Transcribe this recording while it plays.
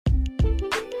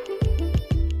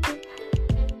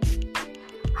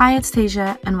Hi, it's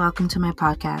Tasia, and welcome to my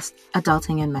podcast,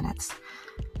 Adulting in Minutes.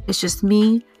 It's just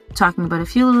me talking about a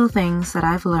few little things that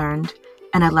I've learned,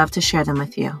 and I'd love to share them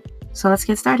with you. So let's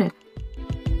get started.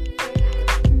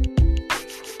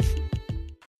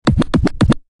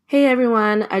 Hey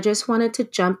everyone, I just wanted to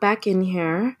jump back in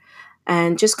here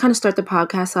and just kind of start the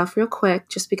podcast off real quick,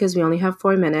 just because we only have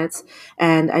 4 minutes,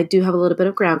 and I do have a little bit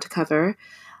of ground to cover.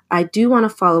 I do want to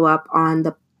follow up on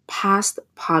the past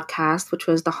podcast, which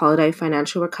was the holiday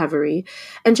financial recovery.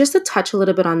 And just to touch a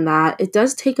little bit on that, it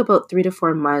does take about 3 to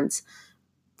 4 months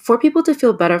for people to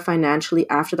feel better financially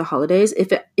after the holidays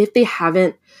if they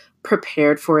haven't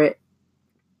prepared for it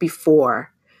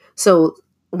before. So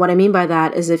what I mean by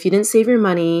that is if you didn't save your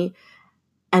money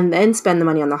and then spend the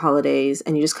money on the holidays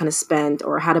and you just kind of spent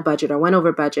or had a budget or went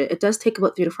over budget, it does take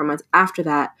about 3 to 4 months after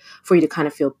that for you to kind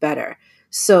of feel better.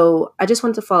 So I just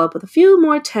wanted to follow up with a few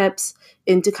more tips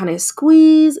and to kind of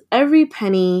squeeze every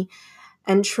penny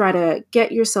and try to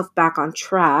get yourself back on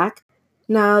track.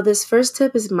 Now, this first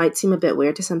tip might seem a bit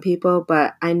weird to some people,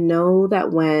 but I know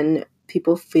that when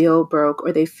people feel broke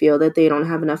or they feel that they don't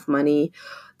have enough money,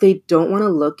 they don't want to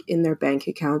look in their bank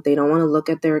account. They don't want to look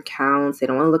at their accounts. They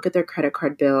don't want to look at their credit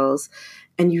card bills.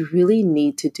 And you really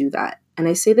need to do that. And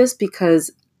I say this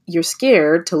because you're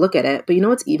scared to look at it, but you know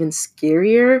what's even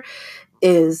scarier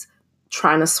is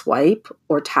trying to swipe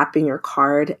or tapping your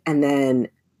card and then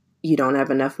you don't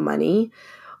have enough money,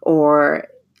 or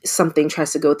something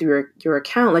tries to go through your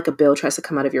account, like a bill tries to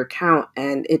come out of your account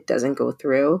and it doesn't go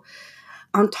through.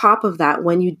 On top of that,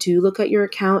 when you do look at your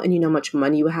account and you know how much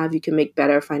money you have, you can make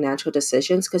better financial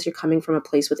decisions because you're coming from a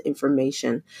place with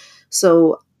information.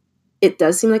 So it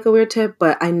does seem like a weird tip,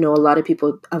 but I know a lot of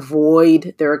people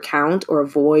avoid their account or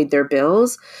avoid their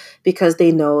bills because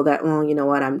they know that, well, you know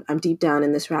what, I'm deep down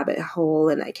in this rabbit hole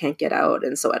and I can't get out,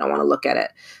 and so I don't want to look at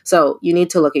it. So you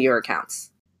need to look at your accounts.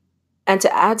 And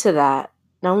to add to that,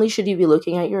 not only should you be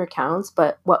looking at your accounts,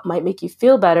 but what might make you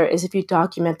feel better is if you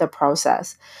document the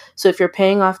process. So if you're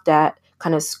paying off debt,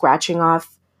 kind of scratching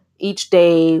off each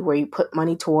day where you put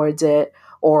money towards it,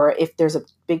 or if there's a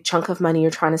big chunk of money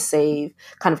you're trying to save,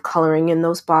 kind of coloring in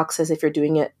those boxes if you're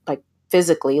doing it like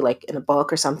physically, like in a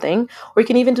book or something, or you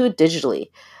can even do it digitally.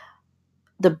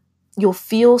 You'll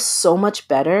feel so much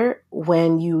better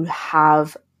when you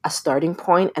have a starting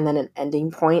point and then an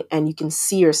ending point, and you can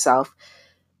see yourself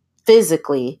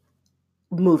physically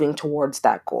moving towards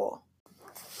that goal.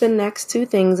 The next 2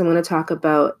 things I'm going to talk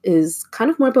about is kind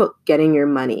of more about getting your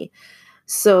money.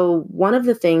 So one of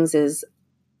the things is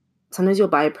sometimes you'll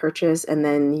buy a purchase and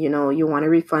then, you want to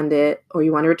refund it or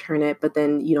you want to return it, but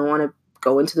then you don't want to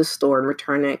go into the store and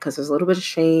return it because there's a little bit of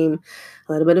shame,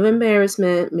 a little bit of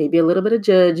embarrassment, maybe a little bit of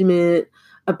judgment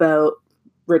about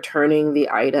returning the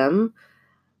item.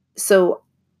 So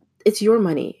it's your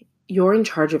money. You're in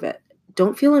charge of it.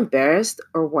 Don't feel embarrassed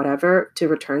or whatever to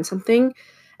return something.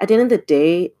 At the end of the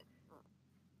day,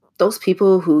 those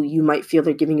people who you might feel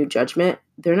they're giving you judgment,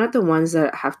 they're not the ones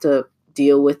that have to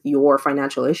deal with your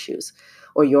financial issues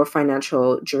or your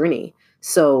financial journey.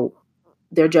 So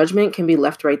their judgment can be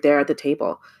left right there at the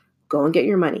table. Go and get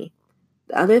your money.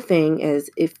 The other thing is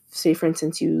if, say, for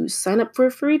instance, you sign up for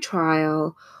a free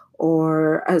trial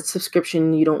or a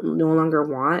subscription you don't no longer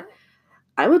want,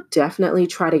 I would definitely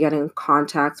try to get in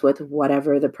contact with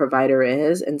whatever the provider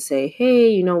is and say, hey,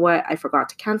 you know what, I forgot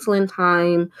to cancel in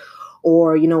time,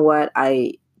 or you know what,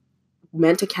 I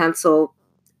meant to cancel.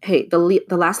 Hey, the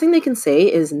last thing they can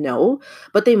say is no,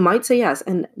 but they might say yes.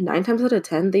 And 9 times out of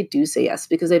 10, they do say yes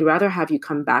because they'd rather have you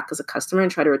come back as a customer and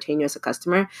try to retain you as a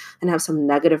customer and have some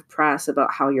negative press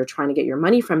about how you're trying to get your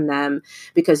money from them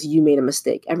because you made a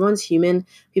mistake. Everyone's human.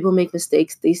 People make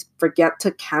mistakes. They forget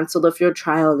to cancel the free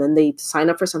trial and then they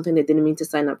sign up for something they didn't mean to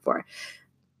sign up for.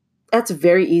 That's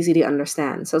very easy to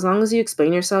understand. So as long as you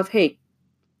explain yourself, hey,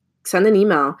 send an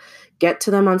email, get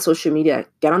to them on social media,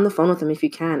 get on the phone with them if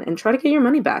you can, and try to get your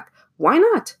money back. Why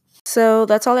not? So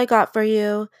that's all I got for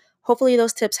you. Hopefully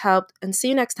those tips helped, and see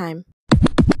you next time.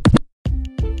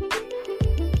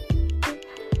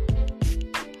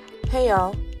 Hey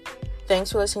y'all.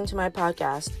 Thanks for listening to my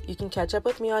podcast. You can catch up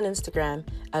with me on Instagram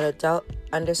at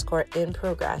adult_in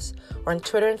progress or on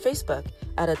Twitter and Facebook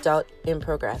at adult in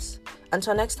progress.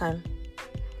 Until next time.